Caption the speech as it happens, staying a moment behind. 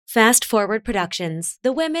Fast Forward Productions.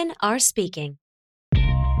 The women are speaking.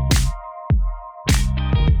 I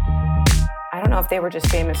don't know if they were just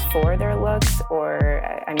famous for their looks or,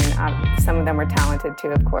 some of them were talented too,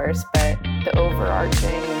 of course, but the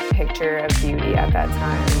overarching picture of beauty at that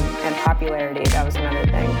time and popularity, that was another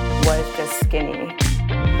thing, was just skinny.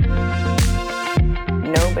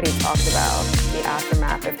 Nobody talked about the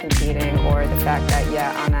aftermath of competing or the fact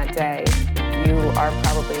that, on that day, you are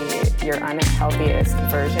probably your unhealthiest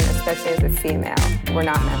version, especially as a female. We're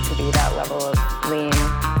not meant to be that level of lean.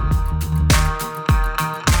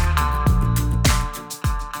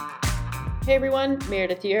 Hey everyone,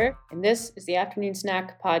 Meredith here, and this is the Afternoon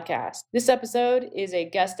Snack Podcast. This episode is a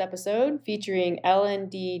guest episode featuring Ellen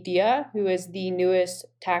D. Dia, who is the newest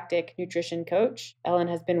Tactic nutrition coach. Ellen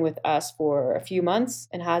has been with us for a few months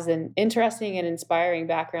and has an interesting and inspiring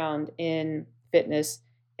background in fitness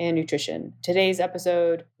and nutrition. Today's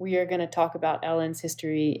episode, we are going to talk about Ellen's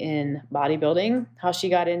history in bodybuilding, how she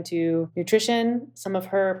got into nutrition, some of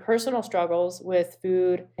her personal struggles with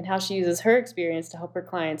food, and how she uses her experience to help her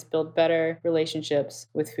clients build better relationships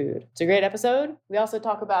with food. It's a great episode. We also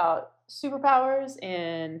talk about superpowers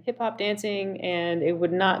and hip hop dancing, and it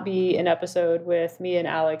would not be an episode with me and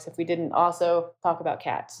Alex if we didn't also talk about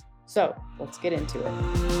cats. So let's get into it.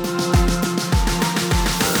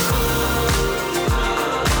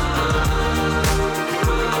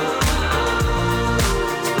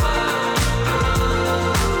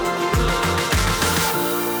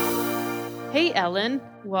 Hey, Ellen,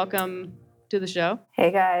 welcome to the show.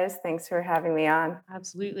 Hey guys, thanks for having me on.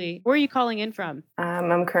 Absolutely. Where are you calling in from?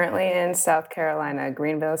 I'm currently in South Carolina,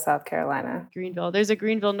 Greenville, South Carolina. Greenville. There's a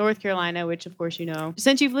Greenville, North Carolina, which of course you know.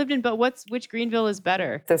 Since you've lived in, but which Greenville is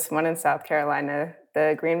better? This one in South Carolina.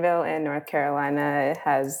 The Greenville in North Carolina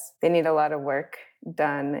they need a lot of work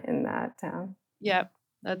done in that town. Yep,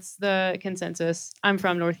 that's the consensus. I'm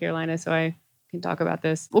from North Carolina, so I can talk about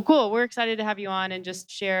this. Well, cool. We're excited to have you on and just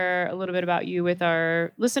share a little bit about you with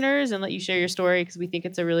our listeners and let you share your story because we think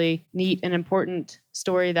it's a really neat and important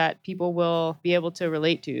story that people will be able to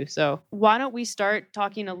relate to. So why don't we start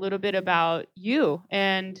talking a little bit about you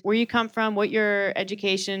and where you come from, what your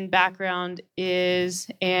education background is,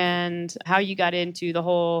 and how you got into the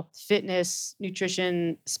whole fitness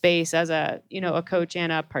nutrition space as a coach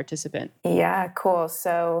and a participant. Yeah, cool.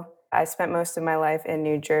 So I spent most of my life in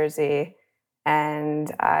New Jersey.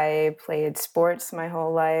 And I played sports my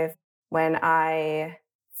whole life. When I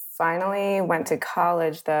finally went to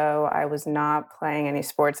college, though, I was not playing any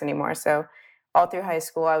sports anymore. So all through high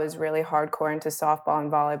school, I was really hardcore into softball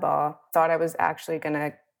and volleyball. Thought I was actually going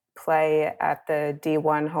to play at the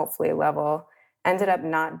D1, hopefully, level. Ended up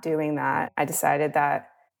not doing that. I decided that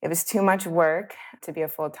it was too much work to be a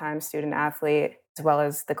full-time student athlete, as well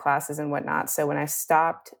as the classes and whatnot. So when I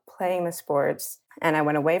stopped playing the sports, and I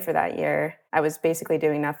went away for that year, I was basically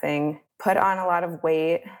doing nothing, put on a lot of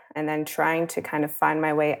weight, and then trying to kind of find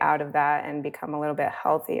my way out of that and become a little bit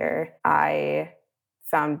healthier. I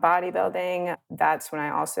found bodybuilding. That's when I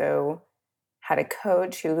also had a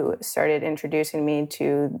coach who started introducing me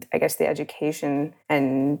to, I guess, the education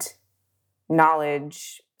and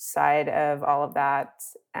knowledge side of all of that.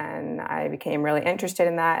 And I became really interested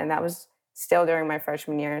in that. And that was still during my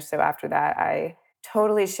freshman year. So after that, I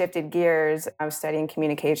totally shifted gears. I was studying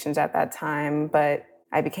communications at that time, but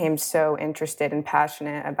I became so interested and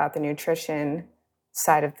passionate about the nutrition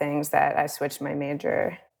side of things that I switched my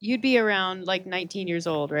major. You'd be around like 19 years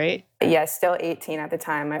old, right? Yeah, still 18 at the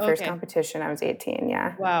time. My first competition, I was 18,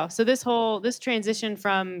 yeah. Wow. So this transition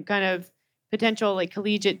from kind of potential like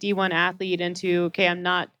collegiate D1 athlete into, okay, I'm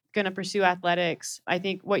not going to pursue athletics. I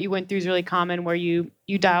think what you went through is really common where you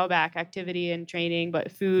dial back activity and training,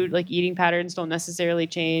 but food, like eating patterns don't necessarily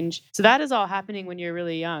change. So that is all happening when you're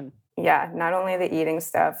really young. Yeah, not only the eating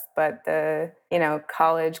stuff, but the,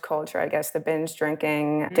 college culture, I guess the binge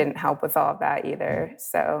drinking didn't help with all of that either.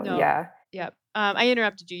 So, yeah. Yeah. I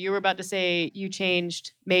interrupted you. You were about to say you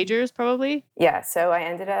changed majors probably? Yeah. So I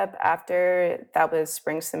ended up after that was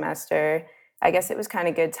spring semester. I guess it was kind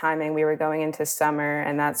of good timing. We were going into summer,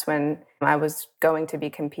 and that's when I was going to be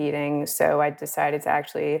competing. So I decided to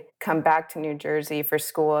actually come back to New Jersey for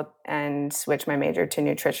school and switch my major to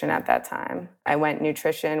nutrition at that time. I went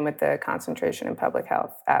nutrition with the concentration in public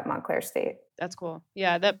health at Montclair State. That's cool.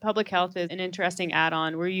 Yeah, that public health is an interesting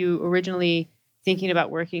add-on. Were you originally thinking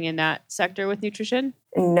about working in that sector with nutrition?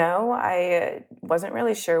 No, I wasn't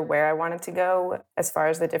really sure where I wanted to go as far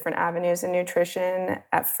as the different avenues in nutrition.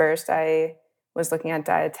 At first, I was looking at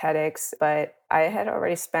dietetics, but I had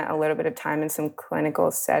already spent a little bit of time in some clinical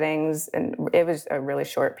settings, and it was a really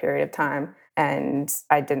short period of time, and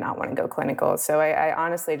I did not want to go clinical. So I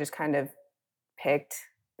honestly just kind of picked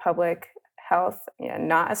public health. Yeah,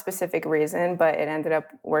 not a specific reason, but it ended up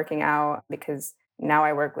working out because now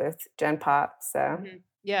I work with Gen Pop. So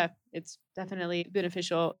Yeah, it's definitely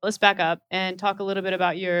beneficial. Let's back up and talk a little bit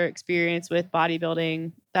about your experience with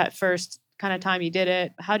bodybuilding, that first kind of time you did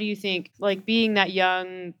it. How do you think, like, being that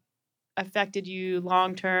young affected you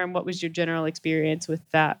long term? What was your general experience with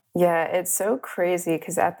that? yeah, it's so crazy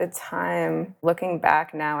because at the time, looking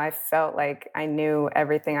back now, I felt like I knew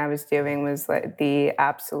everything I was doing was like the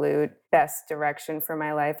absolute best direction for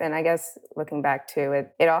my life. And I guess looking back to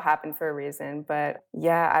it, it all happened for a reason. But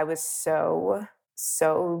yeah, I was so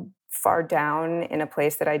far down in a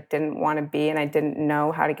place that I didn't want to be, and I didn't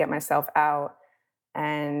know how to get myself out.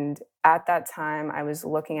 And at that time, I was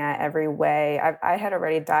looking at every way. I had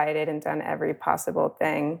already dieted and done every possible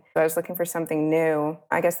thing. So I was looking for something new.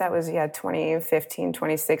 I guess that was, 2015,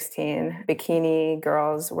 2016. Bikini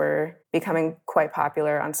girls were becoming quite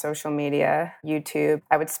popular on social media, YouTube.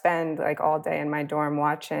 I would spend like all day in my dorm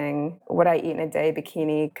watching What I Eat in a Day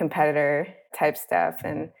bikini competitor type stuff.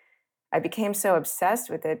 And I became so obsessed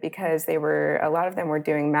with it because a lot of them were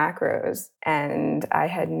doing macros, and I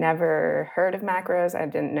had never heard of macros. I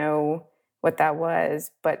didn't know what that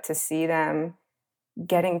was, but to see them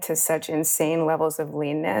getting to such insane levels of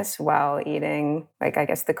leanness while eating, like, I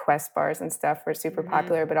guess the Quest bars and stuff were super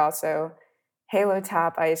popular, but also Halo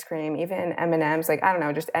Top ice cream, even M&Ms, like, I don't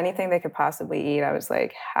know, just anything they could possibly eat. I was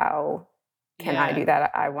like, how can I Yeah. do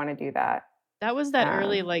that? I want to do that. That was that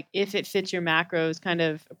early, like, if it fits your macros kind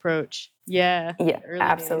of approach. Yeah. Yeah, the early days.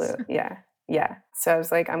 absolutely. Yeah. Yeah. So I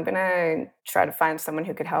was like, I'm going to try to find someone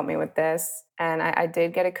who could help me with this. And I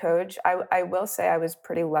did get a coach. I will say I was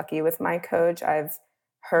pretty lucky with my coach. I've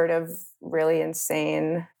heard of really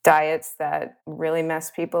insane diets that really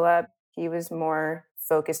mess people up. He was more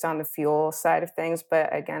focused on the fuel side of things.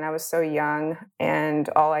 But again, I was so young and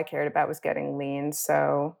all I cared about was getting lean.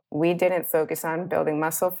 So we didn't focus on building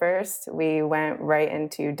muscle first. We went right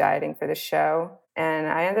into dieting for the show. And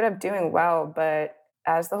I ended up doing well. But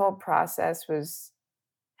as the whole process was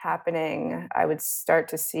happening, I would start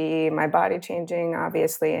to see my body changing,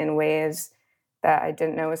 obviously, in ways that I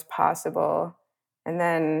didn't know was possible. And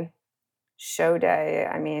then show day,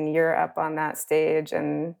 I mean, you're up on that stage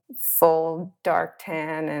and full dark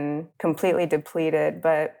tan and completely depleted.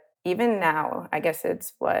 But even now, I guess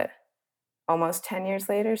it's almost 10 years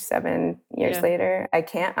later, 7 years Yeah. later, I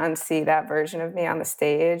can't unsee that version of me on the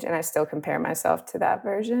stage. And I still compare myself to that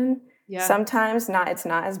version. Yeah. Sometimes it's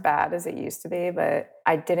not as bad as it used to be, but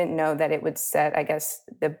I didn't know that it would set, I guess,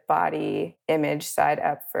 the body image side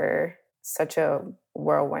up for such a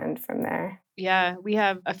whirlwind from there. Yeah, we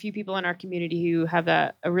have a few people in our community who have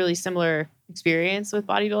a really similar experience with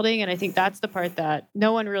bodybuilding. And I think that's the part that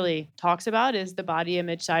no one really talks about, is the body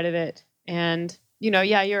image side of it. And,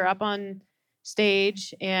 yeah, you're up on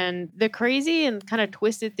stage. And the crazy and kind of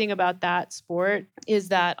twisted thing about that sport is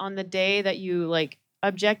that on the day that you like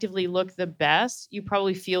objectively look the best, you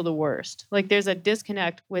probably feel the worst. Like, there's a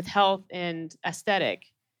disconnect with health and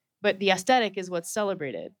aesthetic, but the aesthetic is what's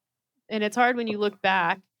celebrated. And it's hard when you look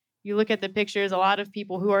back. You look at the pictures, a lot of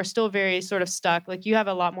people who are still very sort of stuck. Like, you have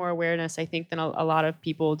a lot more awareness, I think, than a lot of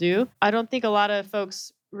people do. I don't think a lot of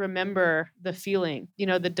folks remember the feeling,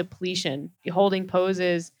 the depletion, you're holding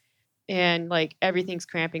poses and like everything's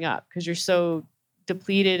cramping up because you're so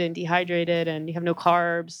depleted and dehydrated and you have no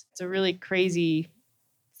carbs. It's a really crazy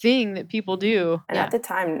thing that people do. And at the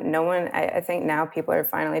time, no one, I think now people are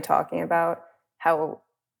finally talking about how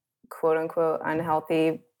quote unquote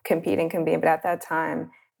unhealthy competing can be. But at that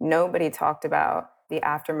time, nobody talked about the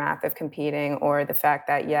aftermath of competing or the fact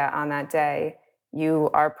that, on that day, you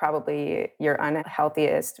are probably your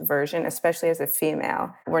unhealthiest version, especially as a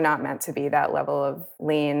female. We're not meant to be that level of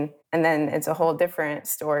lean. And then it's a whole different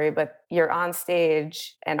story, but you're on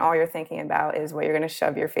stage and all you're thinking about is what you're going to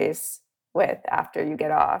shove your face with after you get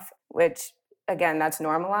off, which again, that's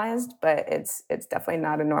normalized, but it's definitely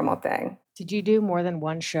not a normal thing. Did you do more than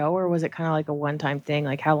one show, or was it kind of like a one-time thing?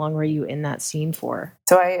 Like, how long were you in that scene for?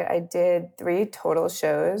 So I did 3 total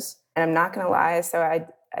shows, and I'm not going to lie. So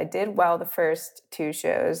I did well the first 2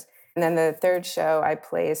 shows. And then the third show, I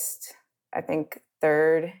placed, I think,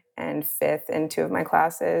 3rd and 5th in 2 of my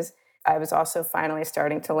classes. I was also finally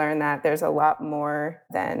starting to learn that there's a lot more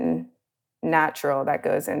than natural that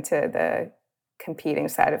goes into the competing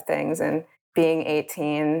side of things. And being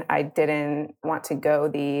 18, I didn't want to go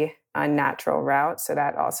the unnatural route. So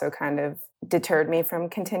that also kind of deterred me from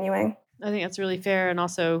continuing. I think that's really fair. And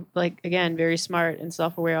also, like, again, very smart and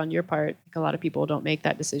self-aware on your part. Like, a lot of people don't make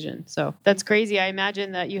that decision. So that's crazy. I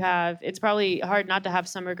imagine that it's probably hard not to have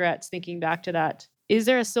some regrets thinking back to that Is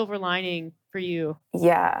there a silver lining for you?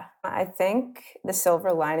 Yeah, I think the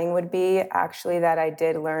silver lining would be actually that I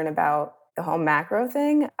did learn about the whole macro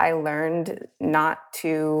thing. I learned not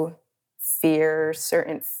to fear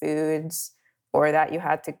certain foods or that you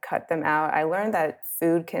had to cut them out. I learned that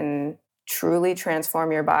food can truly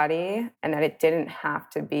transform your body and that it didn't have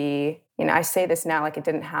to be, I say this now like it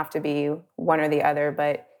didn't have to be one or the other,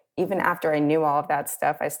 but even after I knew all of that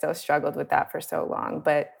stuff, I still struggled with that for so long.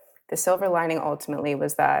 But the silver lining ultimately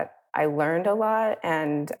was that I learned a lot,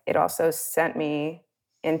 and it also sent me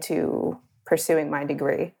into pursuing my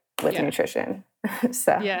degree with nutrition.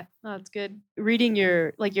 So yeah, that's good. Reading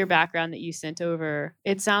your background that you sent over,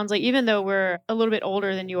 it sounds like even though we're a little bit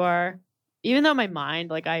older than you are, even though my mind,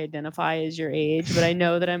 like I identify as your age, but I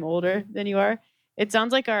know that I'm older than you are. It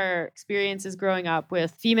sounds like our experiences growing up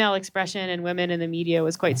with female expression and women in the media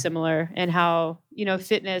was quite similar, and how,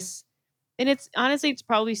 fitness, and it's honestly, it's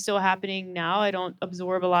probably still happening now. I don't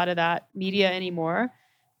absorb a lot of that media anymore,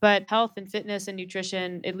 but health and fitness and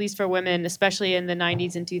nutrition, at least for women, especially in the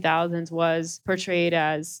 90s and 2000s, was portrayed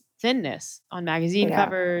as thinness on magazine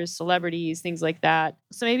covers, celebrities, things like that.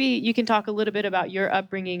 So maybe you can talk a little bit about your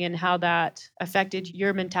upbringing and how that affected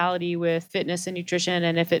your mentality with fitness and nutrition,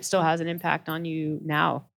 and if it still has an impact on you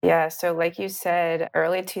now. Yeah, so like you said,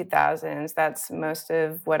 early 2000s, that's most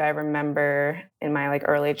of what I remember in my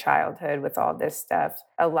early childhood with all this stuff.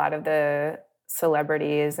 A lot of the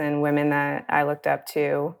celebrities and women that I looked up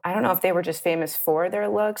to, I don't know if they were just famous for their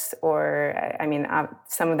looks or,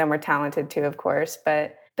 some of them were talented too, of course,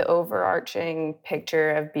 but the overarching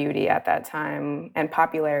picture of beauty at that time and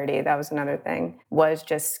popularity, that was another thing, was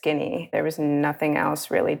just skinny. There was nothing else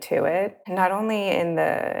really to it. Not only in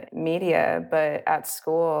the media, but at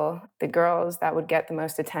school, the girls that would get the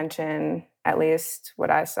most attention, at least what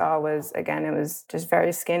I saw was, again, it was just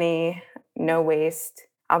very skinny, no waist.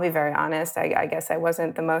 I'll be very honest, I guess I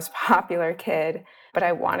wasn't the most popular kid, but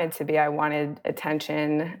I wanted to be. I wanted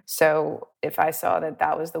attention. So if I saw that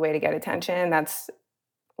that was the way to get attention, that's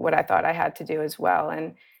what I thought I had to do as well.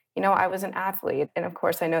 And, I was an athlete. And of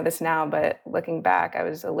course, I know this now, but looking back, I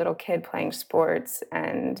was a little kid playing sports.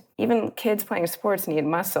 And even kids playing sports need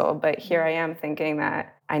muscle. But here I am thinking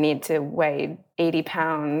that I need to weigh 80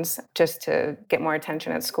 pounds just to get more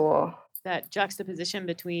attention at school. That juxtaposition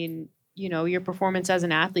between your performance as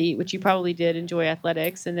an athlete, which you probably did enjoy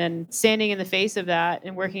athletics, and then standing in the face of that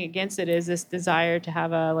and working against it is this desire to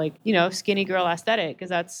have a skinny girl aesthetic, because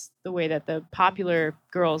that's the way that the popular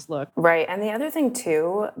girls look. Right. And the other thing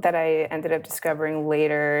too that I ended up discovering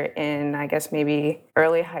later in, I guess, maybe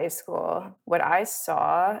early high school, what I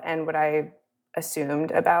saw and what I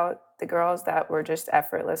assumed about the girls that were just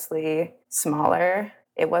effortlessly smaller,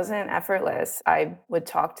 it wasn't effortless. I would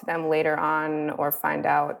talk to them later on or find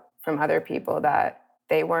out from other people that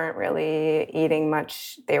they weren't really eating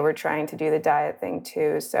much. They were trying to do the diet thing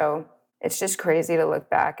too. So it's just crazy to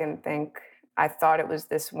look back and think, I thought it was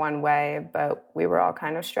this one way, but we were all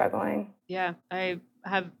kind of struggling. Yeah, I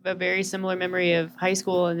have a very similar memory of high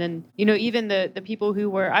school. And then, even the people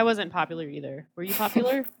who were, I wasn't popular either. Were you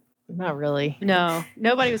popular? Not really. No,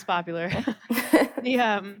 nobody was popular.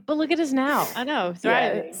 But look at us now. I know,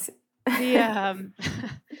 thriving.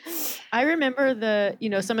 I remember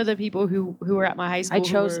some of the people who were at my high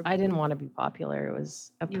school. I didn't want to be popular. It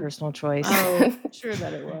was a personal choice. Oh, sure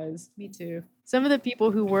that it was. Me too. Some of the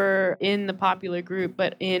people who were in the popular group,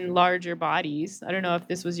 but in larger bodies, I don't know if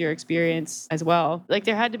this was your experience as well.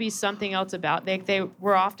 There had to be something else about, they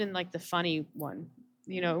were often the funny one.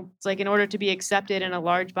 It's in order to be accepted in a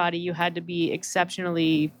large body, you had to be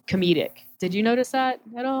exceptionally comedic. Did you notice that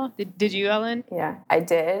at all? Did you, Ellen? Yeah, I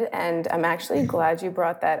did. And I'm actually glad you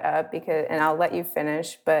brought that up and I'll let you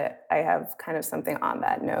finish, but I have kind of something on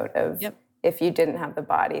that note of if you didn't have the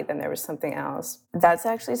body, then there was something else. That's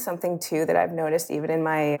actually something too that I've noticed even in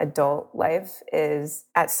my adult life is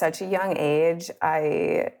at such a young age,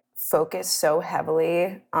 I focused so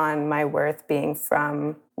heavily on my worth being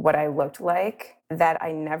from what I looked like that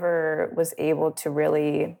I never was able to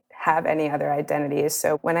really have any other identities.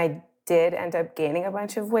 So when I did end up gaining a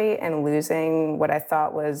bunch of weight and losing what I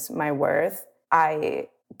thought was my worth, I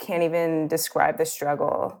can't even describe the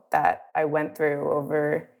struggle that I went through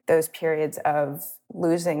over those periods of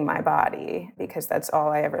losing my body, because that's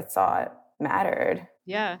all I ever thought mattered.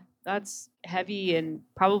 Yeah, that's heavy and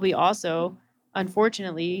probably also,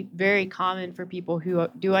 unfortunately, very common for people who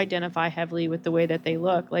do identify heavily with the way that they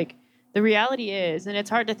look. The reality is, and it's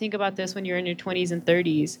hard to think about this when you're in your 20s and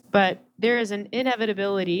 30s, but there is an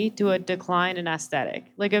inevitability to a decline in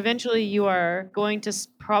aesthetic. Eventually you are going to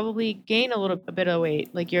probably gain a bit of weight.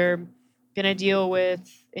 You're going to deal with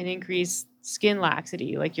an increased skin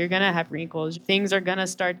laxity. Like you're going to have wrinkles. Things are going to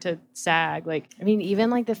start to sag. Like, I mean, even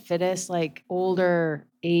like the fittest, like older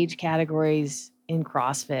age categories in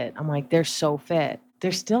CrossFit, I'm like, they're so fit.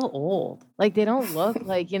 They're still old. Like they don't look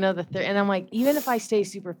like, and I'm like, even if I stay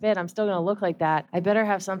super fit, I'm still going to look like that. I better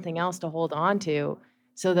have something else to hold on to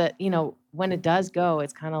so that, when it does go,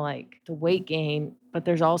 it's kind of like the weight gain, but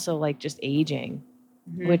there's also like just aging,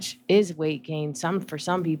 which is weight gain for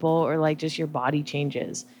some people, or like just your body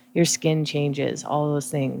changes, your skin changes, all those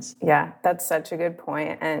things. Yeah, that's such a good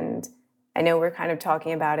point. And I know we're kind of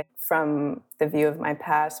talking about it from the view of my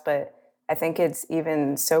past, but I think it's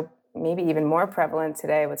maybe even more prevalent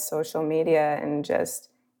today with social media and just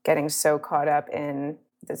getting so caught up in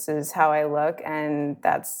this is how I look and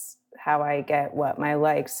that's how I get what my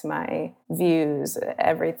likes, my views,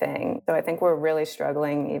 everything. So I think we're really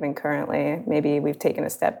struggling even currently. Maybe we've taken a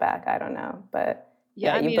step back. I don't know. But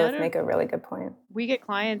yeah, you both make a really good point. We get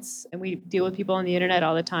clients and we deal with people on the internet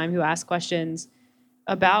all the time who ask questions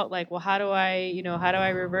about like, well, how do I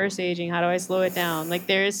reverse aging? How do I slow it down? Like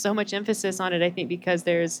there is so much emphasis on it, I think, because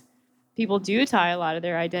people do tie a lot of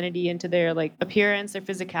their identity into their like appearance, their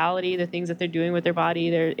physicality, the things that they're doing with their body.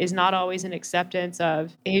 There is not always an acceptance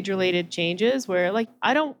of age-related changes where like,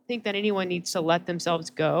 I don't think that anyone needs to let themselves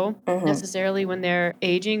go necessarily when they're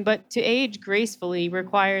aging, but to age gracefully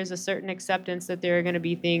requires a certain acceptance that there are going to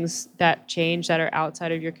be things that change that are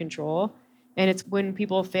outside of your control. And it's when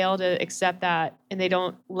people fail to accept that and they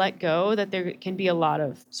don't let go that there can be a lot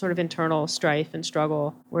of sort of internal strife and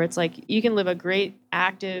struggle where it's like you can live a great,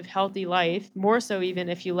 active, healthy life, more so even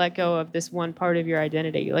if you let go of this one part of your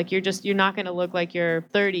identity. Like you're not going to look like you're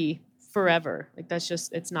 30 forever. Like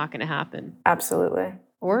it's not going to happen. Absolutely.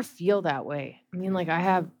 Or feel that way. I mean, like I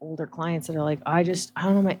have older clients that are like, I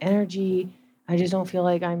don't know, my energy, I just don't feel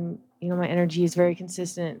like my energy is very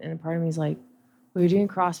consistent. And a part of me is like, well, you're doing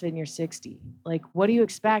CrossFit and you're 60. Like, what do you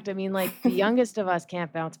expect? I mean, like the youngest of us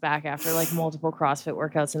can't bounce back after like multiple CrossFit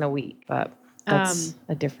workouts in a week, but that's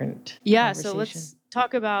a different conversation. So let's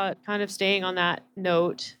talk about kind of staying on that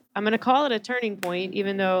note. I'm going to call it a turning point,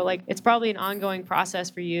 even though like it's probably an ongoing process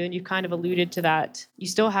for you. And you kind of alluded to that. You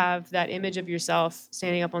still have that image of yourself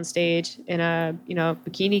standing up on stage in a,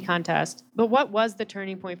 bikini contest. But what was the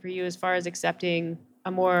turning point for you as far as accepting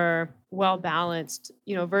a more well-balanced,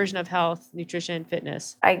 version of health, nutrition,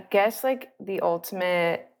 fitness? I guess like the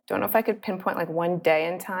ultimate, don't know if I could pinpoint like one day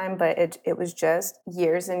in time, but it was just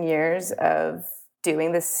years and years of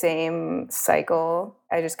doing the same cycle.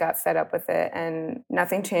 I just got fed up with it and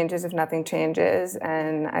nothing changes if nothing changes.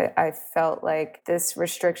 And I felt like this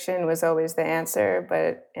restriction was always the answer,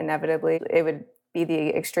 but inevitably it would be the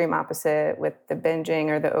extreme opposite with the binging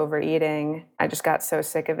or the overeating. I just got so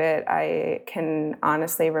sick of it. I can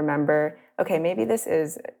honestly remember, okay, maybe this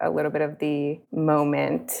is a little bit of the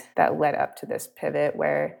moment that led up to this pivot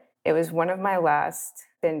where it was one of my last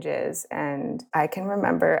binges. And I can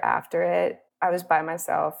remember after it, I was by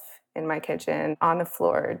myself in my kitchen on the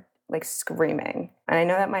floor, like screaming. And I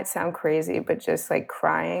know that might sound crazy, but just like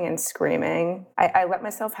crying and screaming. I let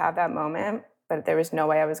myself have that moment, but there was no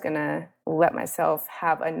way I was going to let myself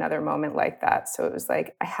have another moment like that. So it was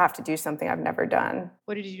like, I have to do something I've never done.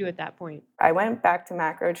 What did you do at that point? I went back to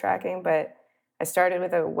macro tracking, but I started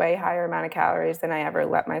with a way higher amount of calories than I ever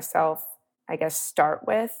let myself, I guess, start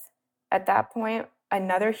with at that point.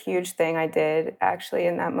 Another huge thing I did actually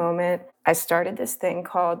in that moment, I started this thing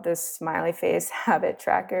called the Smiley Face Habit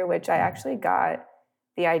Tracker, which I actually got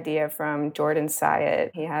the idea from Jordan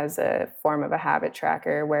Syatt. He has a form of a habit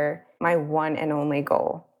tracker where my one and only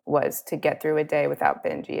goal was to get through a day without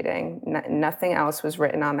binge eating. Nothing else was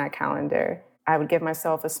written on that calendar. I would give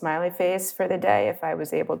myself a smiley face for the day if I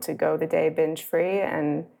was able to go the day binge free.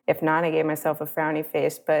 And if not, I gave myself a frowny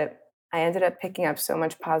face. But I ended up picking up so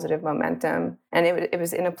much positive momentum. And it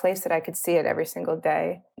was in a place that I could see it every single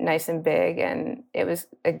day, nice and big. And it was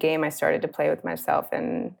a game I started to play with myself.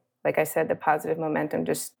 And like I said, the positive momentum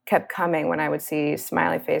just kept coming when I would see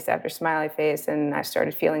smiley face after smiley face. And I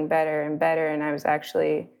started feeling better and better. And I was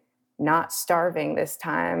actually not starving this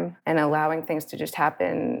time and allowing things to just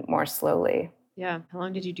happen more slowly. Yeah. How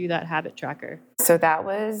long did you do that habit tracker? So that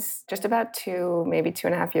was just about maybe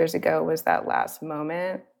 2.5 years ago was that last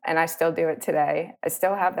moment. And I still do it today. I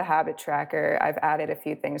still have the habit tracker. I've added a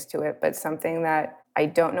few things to it, but something that I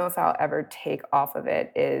don't know if I'll ever take off of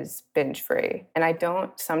it is binge free. And I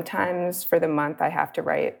don't, sometimes for the month I have to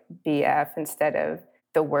write BF instead of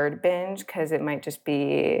the word binge because it might just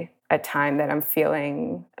be a time that I'm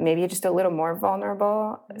feeling maybe just a little more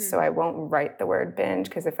vulnerable. Mm-hmm. So I won't write the word binge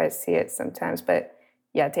because if I see it sometimes, but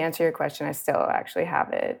yeah, to answer your question, I still actually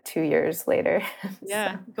have it 2 years later.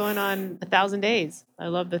 Yeah, So going on 1,000 days. I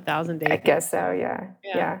love the 1,000 day I thing. guess so. Yeah.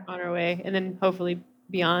 Yeah, Yeah. on our way, and then hopefully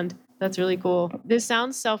beyond. That's really cool. This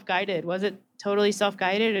sounds self-guided. Was it totally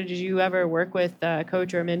self-guided, or did you ever work with a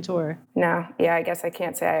coach or a mentor? No. Yeah. I guess I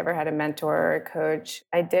can't say I ever had a mentor or a coach.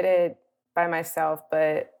 I did it by myself,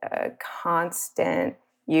 but constant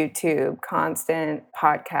YouTube, constant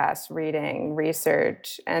podcasts, reading,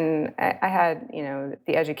 research. And I had,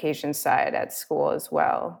 the education side at school as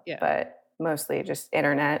well, Yeah. but mostly just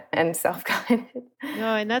internet and self guided.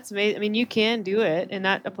 No, and that's amazing. I mean, you can do it, and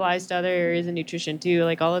that applies to other areas of nutrition too.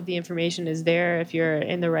 Like all of the information is there if you're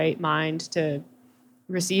in the right mind to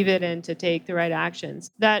receive it and to take the right actions.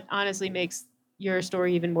 That honestly makes your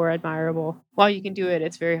story even more admirable. While you can do it,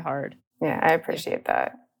 it's very hard. Yeah, I Yeah. appreciate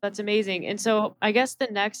that. That's amazing. And so I guess the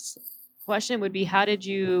next question would be, how did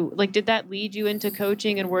you, like, did that lead you into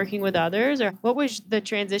coaching and working with others? Or what was the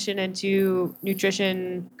transition into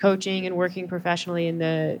nutrition coaching and working professionally in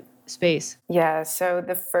the space? Yeah, so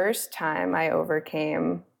the first time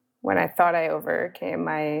when I thought I overcame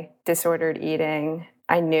my disordered eating,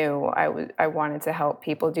 I knew I wanted to help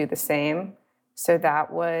people do the same. So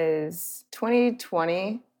that was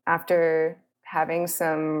 2020, after having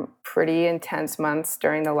some pretty intense months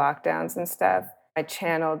during the lockdowns and stuff. I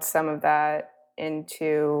channeled some of that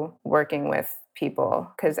into working with people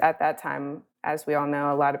because at that time, as we all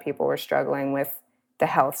know, a lot of people were struggling with the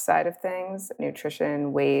health side of things,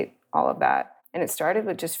 nutrition, weight, all of that. And it started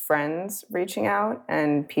with just friends reaching out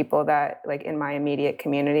and people that, like, in my immediate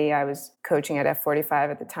community. I was coaching at F45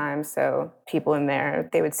 at the time. So people in there,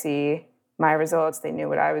 they would see my results. They knew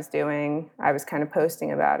what I was doing. I was kind of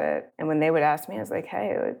posting about it. And when they would ask me, I was like,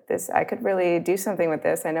 hey, I could really do something with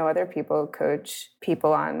this. I know other people coach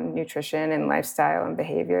people on nutrition and lifestyle and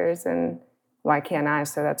behaviors, and why can't I?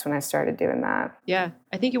 So that's when I started doing that. Yeah.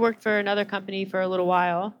 I think you worked for another company for a little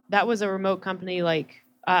while. That was a remote company like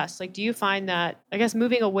us. Like, do you find that, I guess,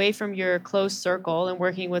 moving away from your close circle and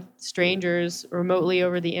working with strangers remotely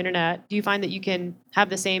over the internet, do you find that you can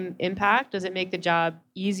have the same impact? Does it make the job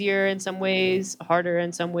easier in some ways, harder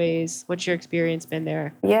in some ways? What's your experience been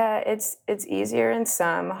there? Yeah, it's easier in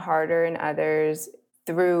some, harder in others.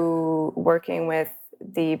 Through working with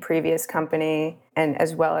the previous company and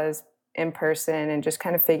as well as in person and just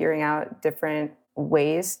kind of figuring out different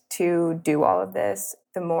ways to do all of this,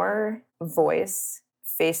 the more voice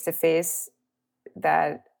face to face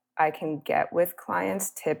that I can get with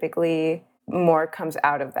clients, typically more comes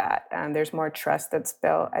out of that. There's more trust that's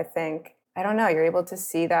built, I think. I don't know, you're able to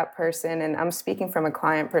see that person. And I'm speaking from a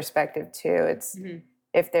client perspective too. It's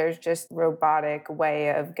if there's just robotic way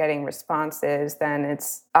of getting responses, then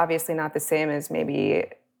it's obviously not the same as maybe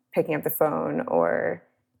picking up the phone or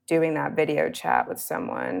doing that video chat with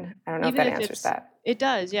someone. I don't know if that answers that. It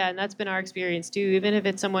does, yeah, and that's been our experience too. Even if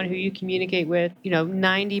it's someone who you communicate with,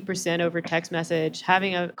 90% over text message,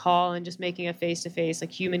 having a call and just making a face-to-face,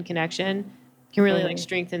 like, human connection can really like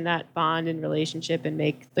strengthen that bond and relationship and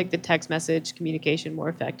make like the text message communication more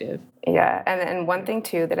effective. Yeah, and one thing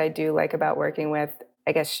too that I do like about working with,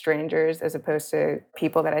 I guess, strangers as opposed to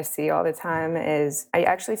people that I see all the time is I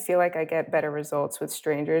actually feel like I get better results with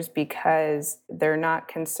strangers because they're not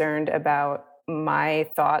concerned about my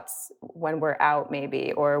thoughts when we're out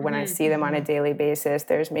maybe, or when I see them on a daily basis.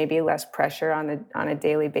 There's maybe less pressure on a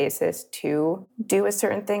daily basis to do a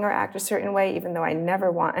certain thing or act a certain way, even though I never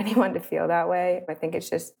want anyone to feel that way. I think it's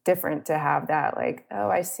just different to have that, like, oh,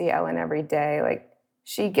 I see Ellen every day, like,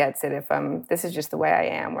 she gets it if this is just the way I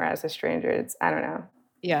am. Whereas a stranger, I don't know.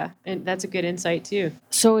 Yeah. And that's a good insight too.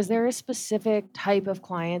 So is there a specific type of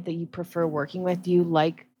client that you prefer working with? Do you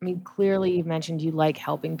like, clearly you've mentioned you like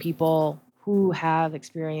helping people who have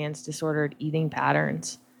experienced disordered eating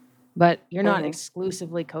patterns, but you're not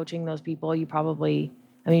exclusively coaching those people. You probably,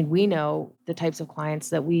 we know the types of clients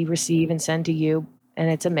that we receive and send to you, and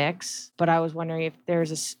it's a mix. But I was wondering if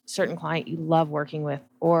there's a certain client you love working with,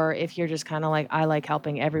 or if you're just kind of like, I like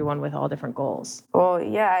helping everyone with all different goals. Well,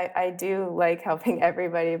 yeah, I do like helping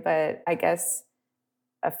everybody, but I guess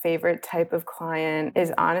a favorite type of client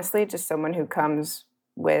is honestly just someone who comes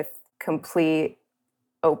with complete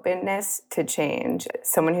openness to change,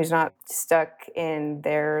 someone who's not stuck in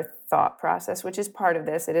their thought process, which is part of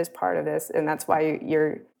this. It is part of this, and that's why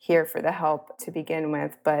you're here for the help to begin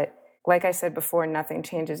with. But like I said before, nothing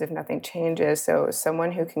changes if nothing changes. So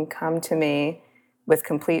someone who can come to me with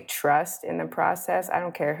complete trust in the process, I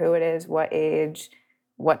don't care who it is, what age,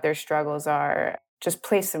 what their struggles are, just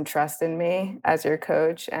place some trust in me as your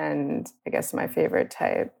coach. And I guess my favorite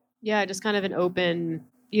type. Yeah, just kind of an open,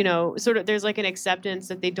 there's like an acceptance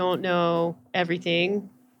that they don't know everything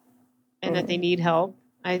and that they need help.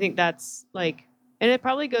 I think that's like, and it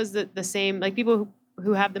probably goes the same, like people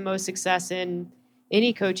who have the most success in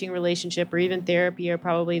any coaching relationship or even therapy are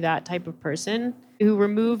probably that type of person who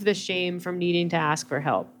remove the shame from needing to ask for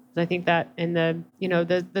help. I think that in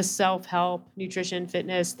the self-help, nutrition,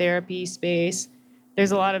 fitness, therapy space,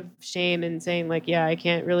 there's a lot of shame in saying like, yeah, I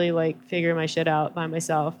can't really like figure my shit out by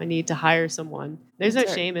myself. I need to hire someone. There's no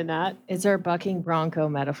shame in that. It's our bucking bronco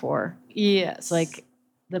metaphor. Yes. It's like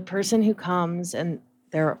the person who comes and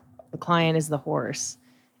the client is the horse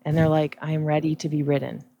and they're like, I am ready to be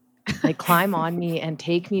ridden. Like climb on me and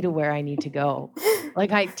take me to where I need to go.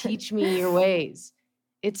 Like teach me your ways.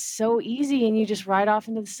 It's so easy and you just ride off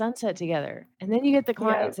into the sunset together. And then you get the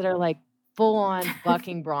clients that are like full on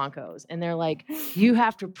bucking broncos and they're like, you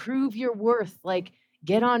have to prove your worth. Like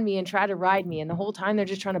get on me and try to ride me. And the whole time they're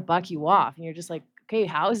just trying to buck you off. And you're just like, okay,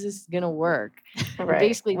 how is this going to work? Right. And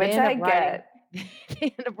basically Which they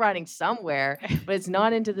end up riding somewhere, but it's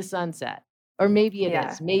not into the sunset. Or maybe it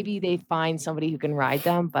is. Maybe they find somebody who can ride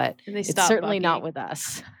them, but it's certainly not with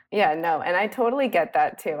us. Yeah, no. And I totally get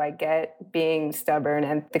that too. I get being stubborn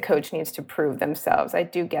and the coach needs to prove themselves. I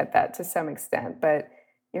do get that to some extent, but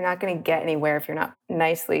you're not going to get anywhere if you're not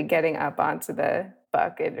nicely getting up onto the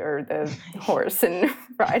bucket or the horse and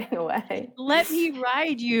riding away. Let me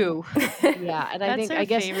ride you. Yeah. And I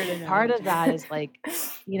guess part of that is like,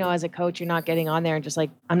 as a coach, you're not getting on there and just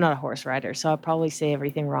like, I'm not a horse rider, so I'll probably say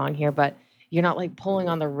everything wrong here, but you're not like pulling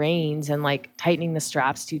on the reins and like tightening the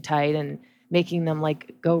straps too tight and making them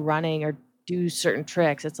like go running or do certain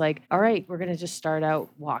tricks. It's like, all right, we're going to just start out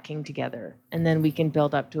walking together and then we can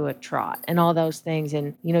build up to a trot and all those things.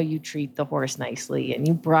 And, you treat the horse nicely and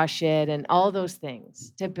you brush it and all those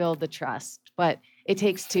things to build the trust, but it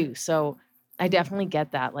takes two. So I definitely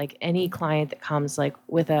get that. Like any client that comes like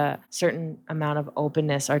with a certain amount of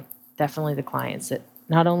openness are definitely the clients that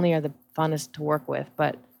not only are the funnest to work with,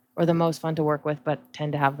 or the most fun to work with, but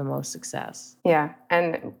tend to have the most success. Yeah.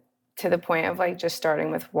 And to the point of like just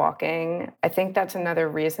starting with walking, I think that's another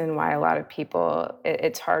reason why a lot of people,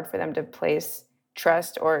 it's hard for them to place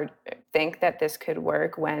trust or think that this could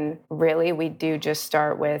work when really we do just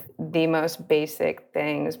start with the most basic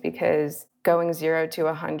things, because going 0 to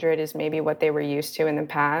 100 is maybe what they were used to in the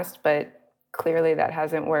past, but clearly that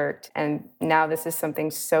hasn't worked. And now this is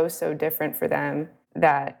something so different for them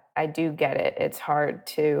that I do get it. It's hard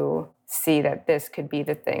to see that this could be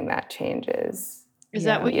the thing that changes. Is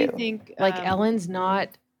that what you think? Like Ellen's not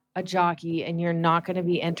a jockey and you're not going to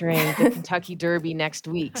be entering the Kentucky Derby next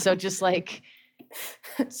week. So just like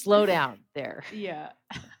slow down there. Yeah.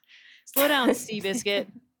 Slow down, Seabiscuit.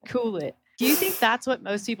 Cool it. Do you think that's what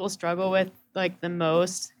most people struggle with like the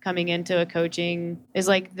most coming into a coaching is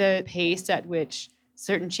like the pace at which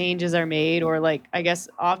certain changes are made, or like, I guess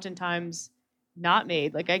oftentimes not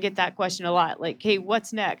made? Like I get that question a lot, like, hey,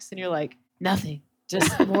 what's next? And you're like, nothing.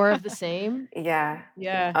 Just more of the same. Yeah.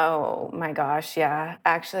 Oh my gosh. Yeah.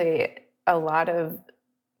 Actually, a lot of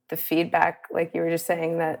the feedback, like you were just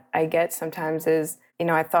saying, that I get sometimes is,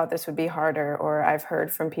 I thought this would be harder, or I've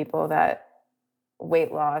heard from people that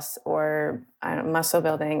weight loss or muscle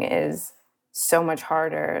building is so much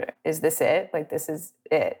harder. Is this it? Like, this is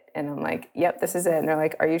it? And I'm like, yep, this is it. And they're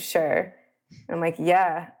like, are you sure? And I'm like,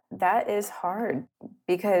 yeah, that is hard,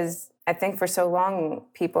 because I think for so long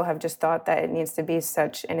people have just thought that it needs to be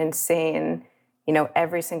such an insane,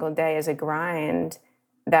 every single day is a grind,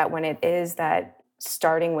 that when it is that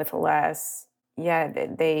starting with less,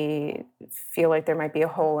 they feel like there might be a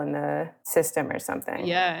hole in the system or something.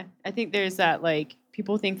 Yeah, I think there's that, like,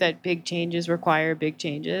 people think that big changes require big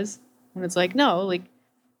changes. And it's like, no, like,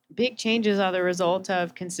 big changes are the result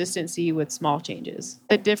of consistency with small changes.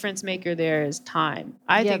 The difference maker there is time.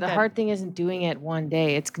 I think the hard thing isn't doing it one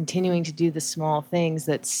day. It's continuing to do the small things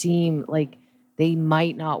that seem like they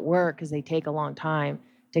might not work because they take a long time,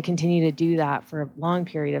 to continue to do that for a long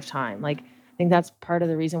period of time. Like, I think that's part of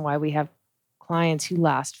the reason why we have clients who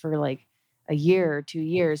last for like a year or 2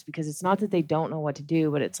 years, because it's not that they don't know what to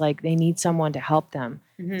do, but it's like they need someone to help them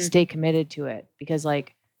stay committed to it, because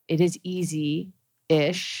like it is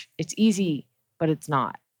easy-ish. It's easy, but it's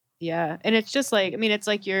not. Yeah. And it's just like, I mean, it's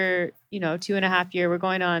like you're, 2.5 year, we're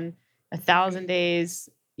going on 1,000 days,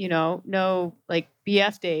 no like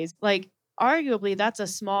BF days. Like arguably that's a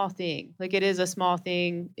small thing. Like it is a small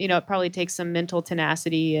thing. It probably takes some mental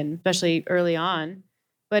tenacity, and especially early on,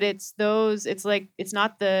 but it's like, it's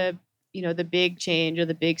not the, the big change or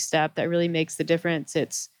the big step that really makes the difference.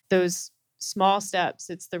 It's those small steps.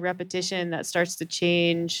 It's the repetition that starts to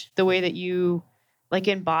change the way that you like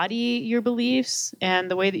embody your beliefs and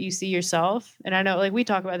the way that you see yourself. And I know, like, we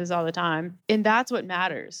talk about this all the time, and that's what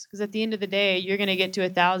matters. Because at the end of the day, you're going to get to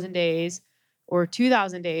 1,000 days or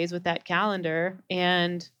 2000 days with that calendar.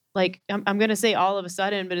 And like, I'm going to say all of a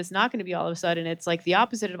sudden, but it's not going to be all of a sudden. It's like the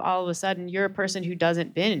opposite of all of a sudden. You're a person who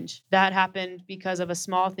doesn't binge. That happened because of a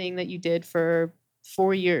small thing that you did for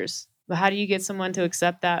 4 years. But how do you get someone to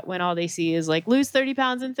accept that when all they see is like lose 30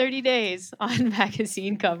 pounds in 30 days on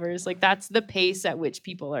magazine covers? Like that's the pace at which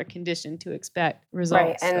people are conditioned to expect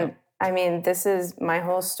results. Right. And I mean, this is my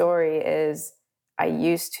whole story is I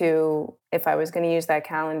used to, if I was going to use that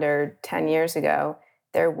calendar 10 years ago,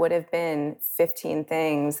 there would have been 15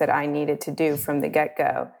 things that I needed to do from the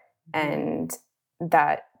get-go. And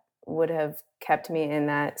that would have kept me in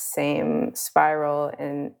that same spiral,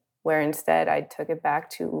 and where instead I took it back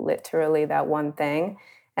to literally that one thing.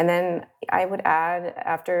 And then I would add,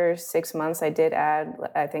 after 6 months, I did add,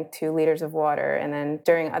 I think, 2 liters of water. And then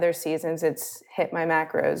during other seasons, it's hit my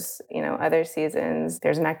macros. You know, other seasons,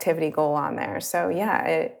 there's an activity goal on there. So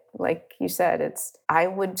yeah, like you said, I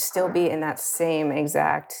would still be in that same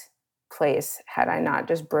exact place had I not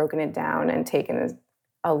just broken it down and taken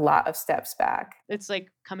a lot of steps back. It's like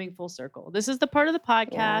coming full circle. This is the part of the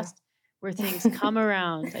podcast where things come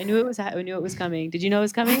around. I knew it was coming. Did you know it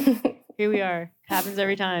was coming? Here we are. Happens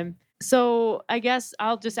every time. So I guess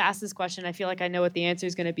I'll just ask this question. I feel like I know what the answer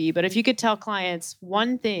is going to be, but if you could tell clients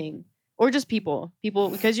one thing, or just people,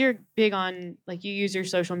 because you're big on, like, you use your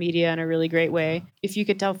social media in a really great way. If you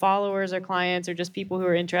could tell followers or clients or just people who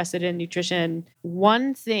are interested in nutrition,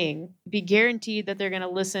 one thing, be guaranteed that they're going to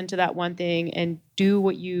listen to that one thing and do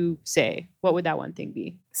what you say, what would that one thing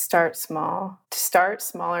be? Start small. Start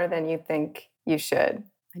smaller than you think you should.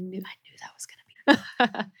 I knew that was going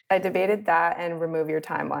to be. I debated that and remove your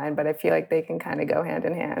timeline, but I feel like they can kind of go hand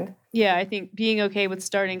in hand. Yeah, I think being okay with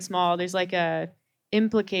starting small, there's like a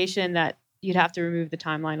implication that you'd have to remove the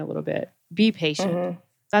timeline a little bit. Be patient. Mm-hmm.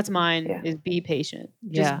 That's mine, is be patient.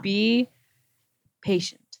 Just be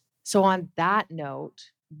patient. So on that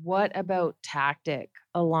note, what about tactic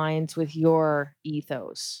aligns with your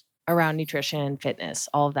ethos around nutrition, fitness,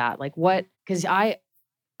 all of that? Like what, because I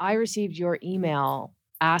received your email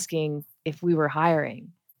asking if we were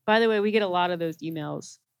hiring. By the way, we get a lot of those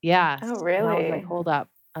emails. Yeah. Oh, really? And I was like, hold up.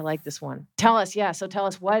 I like this one. Tell us. Yeah. So tell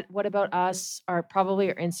us what about us, or probably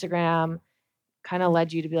your Instagram kind of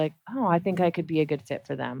led you to be like, oh, I think I could be a good fit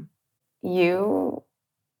for them. You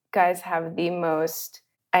guys have the most,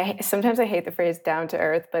 sometimes I hate the phrase down to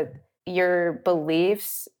earth, but your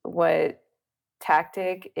beliefs, what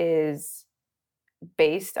tactic is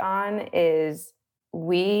based on is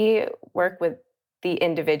we work with the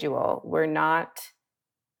individual. We're not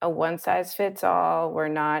a one size fits all. We're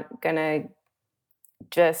not going to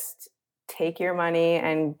just take your money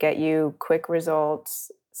and get you quick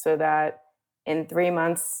results so that in 3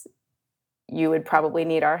 months you would probably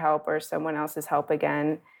need our help or someone else's help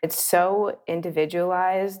again. It's so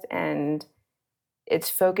individualized, and it's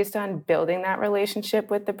focused on building that relationship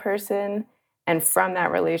with the person. And from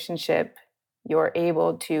that relationship, you're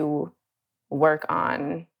able to work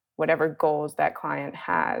on whatever goals that client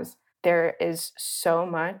has. There is so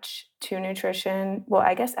much to nutrition. Well,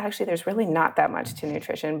 I guess actually there's really not that much to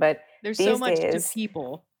nutrition, but there's so much to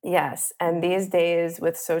people. Yes. And these days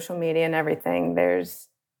with social media and everything,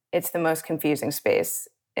 it's the most confusing space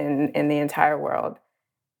in the entire world.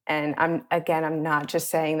 And I'm not just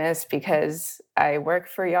saying this because I work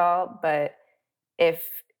for y'all, but if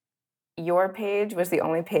your page was the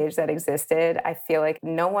only page that existed, I feel like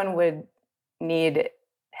no one would need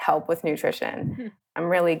help with nutrition. I'm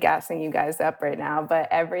really gassing you guys up right now, but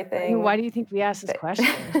everything. Why do you think we asked this question?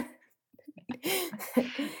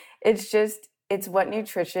 It's what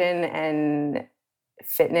nutrition and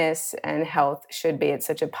fitness and health should be. It's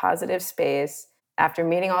such a positive space. After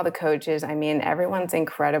meeting all the coaches, I mean, everyone's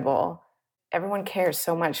incredible. Everyone cares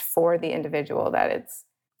so much for the individual that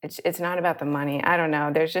it's not about the money. I don't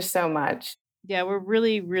know. There's just so much. Yeah, we're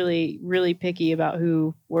really, really, really picky about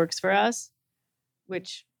who works for us,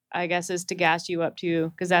 which I guess is to gas you up too,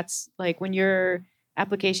 because that's like when your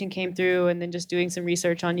application came through and then just doing some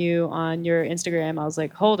research on you on your Instagram, I was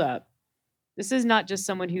like, hold up. This is not just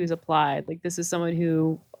someone who's applied. Like, this is someone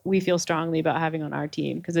who we feel strongly about having on our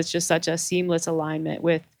team, because it's just such a seamless alignment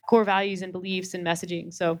with core values and beliefs and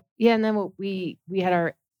messaging. So yeah, and then we had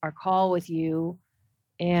our call with you,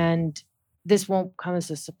 and this won't come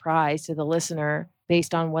as a surprise to the listener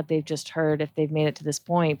based on what they've just heard if they've made it to this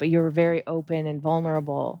point, but you were very open and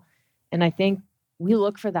vulnerable. And I think we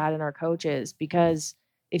look for that in our coaches, because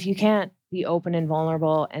if you can't be open and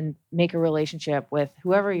vulnerable and make a relationship with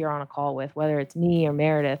whoever you're on a call with, whether it's me or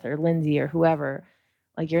Meredith or Lindsay or whoever,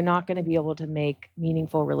 like, you're not going to be able to make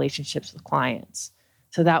meaningful relationships with clients.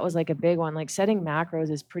 So that was like a big one. Like, setting macros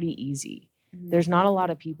is pretty easy. There's not a lot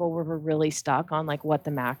of people where we're really stuck on like what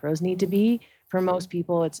the macros need to be. For most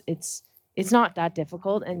people, it's not that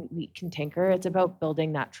difficult, and we can tinker. It's about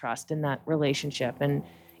building that trust and that relationship. And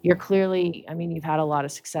you're clearly, I mean, you've had a lot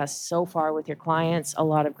of success so far with your clients, a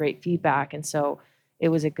lot of great feedback, and so it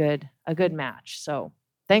was a good match. So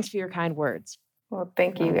thanks for your kind words. Well,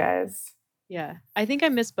 thank you guys. Yeah, I think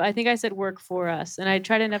I said work for us, and I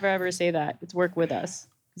try to never ever say that. It's work with us,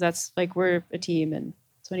 because that's like we're a team. And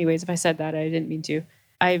so anyways, if I said that, I didn't mean to.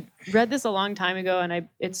 I read this a long time ago, and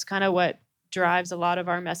it's kind of what drives a lot of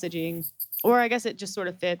our messaging, or I guess it just sort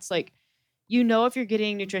of fits. Like, if you're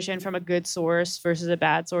getting nutrition from a good source versus a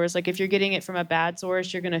bad source. Like if you're getting it from a bad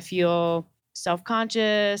source, you're going to feel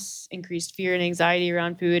self-conscious, increased fear and anxiety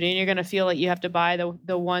around food, and you're going to feel like you have to buy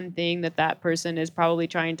the one thing that person is probably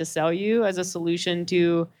trying to sell you as a solution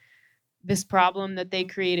to this problem that they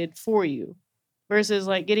created for you. Versus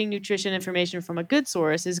like getting nutrition information from a good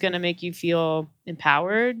source is going to make you feel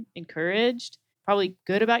empowered, encouraged, probably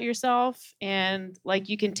good about yourself, and like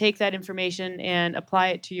you can take that information and apply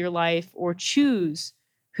it to your life or choose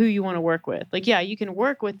who you want to work with. Like, yeah, you can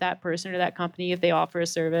work with that person or that company if they offer a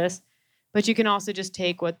service, but you can also just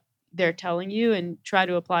take what they're telling you and try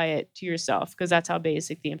to apply it to yourself, because that's how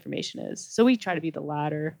basic the information is. So we try to be the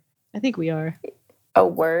latter. I think we are. A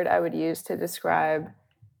word I would use to describe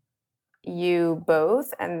you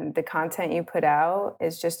both and the content you put out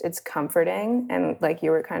is just, it's comforting. And like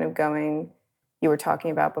you were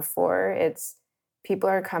talking about before, it's people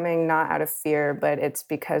are coming not out of fear, but it's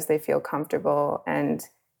because they feel comfortable and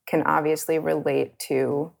can obviously relate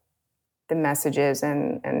to the messages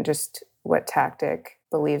and just what Tactic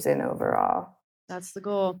believes in overall. That's the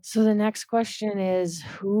goal. So the next question is,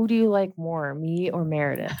 who do you like more, me or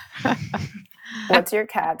Meredith? What's your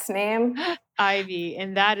cat's name? Ivy,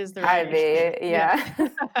 and that is the right Ivy, yeah.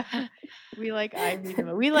 We like Ivy the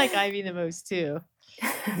most. We like Ivy the most too.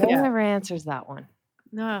 No one ever answers that one.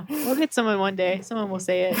 No, we'll get someone one day. Someone will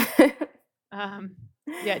say it.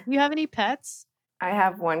 Yeah. Do you have any pets? I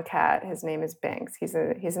have one cat. His name is Binks. He's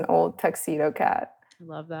an old tuxedo cat. I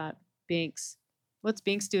love that. Binks. What's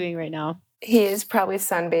Binks doing right now? He is probably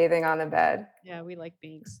sunbathing on the bed. Yeah, we like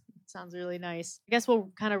Binks. Sounds really nice. I guess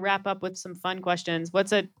we'll kind of wrap up with some fun questions.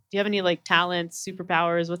 Do you have any like talents,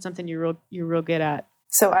 superpowers? What's something you're real good at?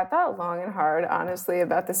 So I thought long and hard, honestly,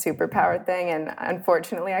 about the superpower thing. And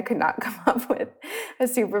unfortunately, I could not come up with a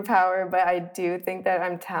superpower. But I do think that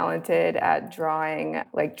I'm talented at drawing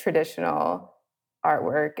like traditional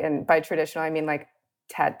artwork. And by traditional, I mean like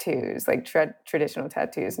tattoos, like traditional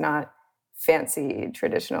tattoos, not fancy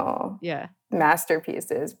traditional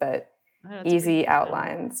masterpieces, but easy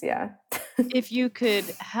outlines. Yeah. If you could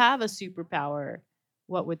have a superpower,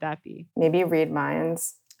 what would that be? Maybe read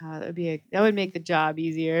minds. That would make the job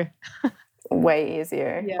easier. Way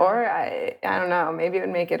easier. Yeah. Or I don't know, maybe it would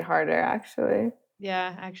make it harder actually.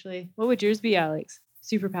 Yeah, actually. What would yours be, Alex?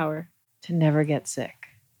 Superpower. To never get sick.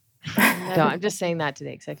 No, I'm just saying that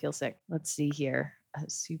today because I feel sick. Let's see here. A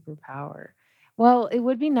superpower. Well, it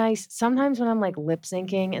would be nice. Sometimes when I'm like lip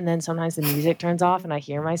syncing and then sometimes the music turns off and I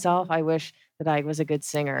hear myself, I wish that I was a good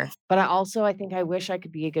singer. But I think I wish I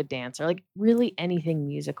could be a good dancer. Like really anything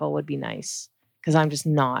musical would be nice because I'm just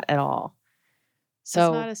not at all.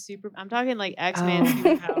 So that's not I'm talking like X-Men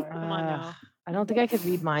superpower. Come on now. I don't think I could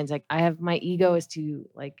read minds. Like my ego is too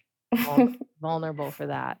like vulnerable for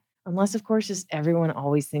that. Unless of course just everyone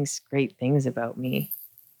always thinks great things about me.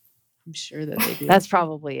 I'm sure that they do. That's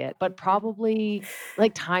probably it. But probably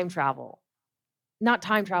like time travel. Not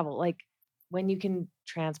time travel, like when you can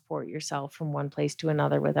transport yourself from one place to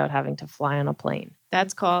another without having to fly on a plane.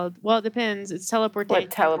 That's called, well, it depends. It's teleportation.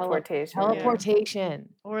 What teleportation? Teleportation.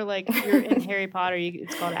 Yeah. Or like if you're in Harry Potter,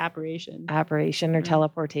 it's called apparition. Apparition or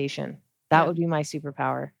teleportation. That would be my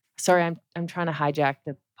superpower. Sorry, I'm trying to hijack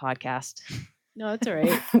the podcast. No, that's all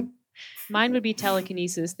right. Mine would be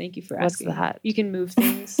telekinesis. Thank you for asking. What's that? You can move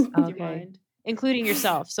things with your mind, including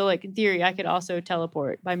yourself. So like in theory, I could also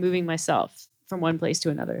teleport by moving myself from one place to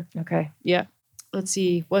another. Okay. Yeah. Let's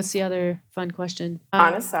see. What's the other fun question?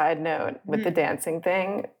 On a side note, with the dancing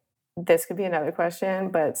thing, this could be another question,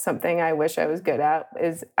 but something I wish I was good at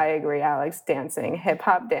is, I agree, Alex, dancing, hip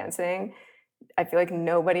hop dancing. I feel like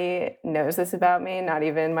nobody knows this about me, not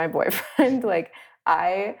even my boyfriend. Like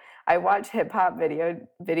I watch hip hop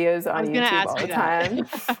videos on YouTube all the time.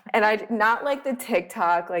 And I not like the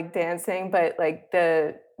TikTok like dancing, but like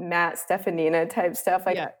the Matt Stefanina type stuff.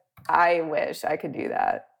 Like I wish I could do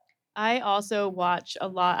that. I also watch a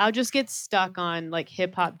lot. I'll just get stuck on like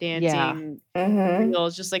hip hop dancing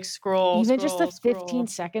reels, just like scroll. Even just the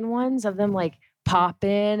 15-second ones of them like pop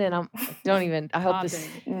in, and I hope this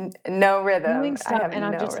no rhythm. Doing stuff, and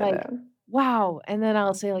I'm just rhythm. Like, wow. And then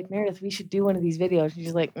I'll say like, Meredith, we should do one of these videos. And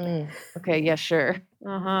she's like, okay, yeah, sure.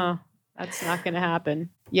 That's not gonna happen.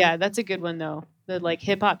 Yeah, that's a good one though. The like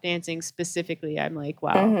hip hop dancing specifically, I'm like,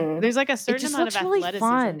 wow. Mhm. There's like a It certain just amount looks of really athleticism.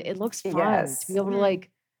 fun. It looks fun to Yes. be able to Yeah. like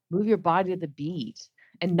move your body to the beat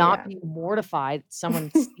and not Yeah. be mortified at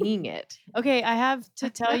someone seeing it. Okay, I have to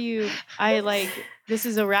tell you, this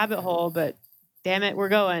is a rabbit hole, but damn it, we're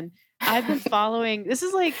going. I've been following, this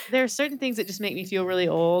is like, there are certain things that just make me feel really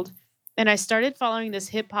old. And I started following this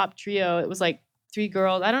hip hop trio. It was like 3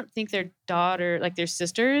 girls. I don't think they're like they're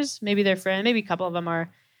sisters. Maybe they're friends. Maybe a couple of them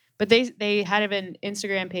are. But they had an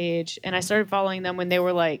Instagram page, and I started following them when they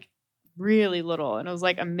were like really little. And it was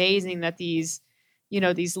like amazing that these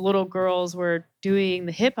little girls were doing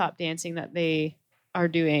the hip hop dancing that they are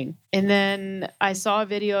doing. And then I saw a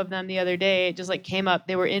video of them the other day. It just like came up.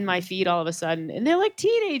 They were in my feed all of a sudden, and they're like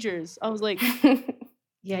teenagers. I was like,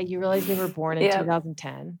 Yeah, you realize they were born in Yep.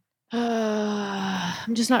 2010.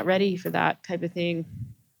 I'm just not ready for that type of thing.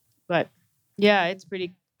 But yeah, it's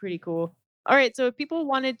pretty cool. All right, so if people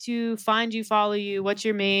wanted to find you, follow you, what's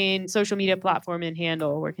your main social media platform and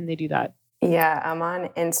handle? Where can they do that? Yeah, I'm on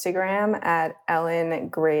Instagram at Ellen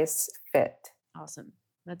Grace Fit. Awesome.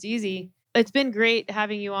 That's easy. It's been great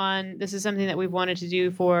having you on. This is something that we've wanted to do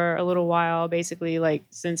for a little while, basically, like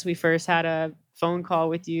since we first had a phone call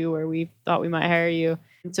with you where we thought we might hire you.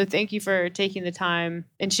 And so thank you for taking the time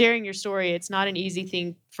and sharing your story. It's not an easy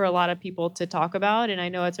thing for a lot of people to talk about. And I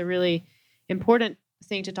know it's a really important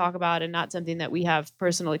thing to talk about and not something that we have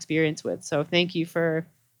personal experience with. So thank you for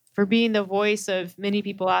being the voice of many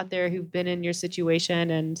people out there who've been in your situation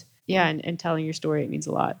and telling your story. It means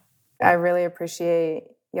a lot. I really appreciate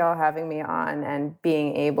y'all having me on and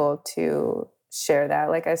being able to share that.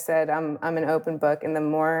 Like I said, I'm an open book, and the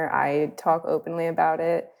more I talk openly about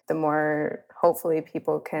it, the more hopefully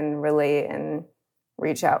people can relate and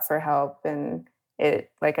reach out for help. And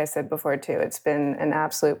it, like I said before too, it's been an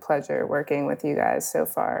absolute pleasure working with you guys so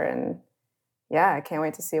far. And yeah, I can't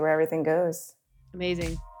wait to see where everything goes.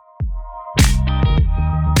 Amazing.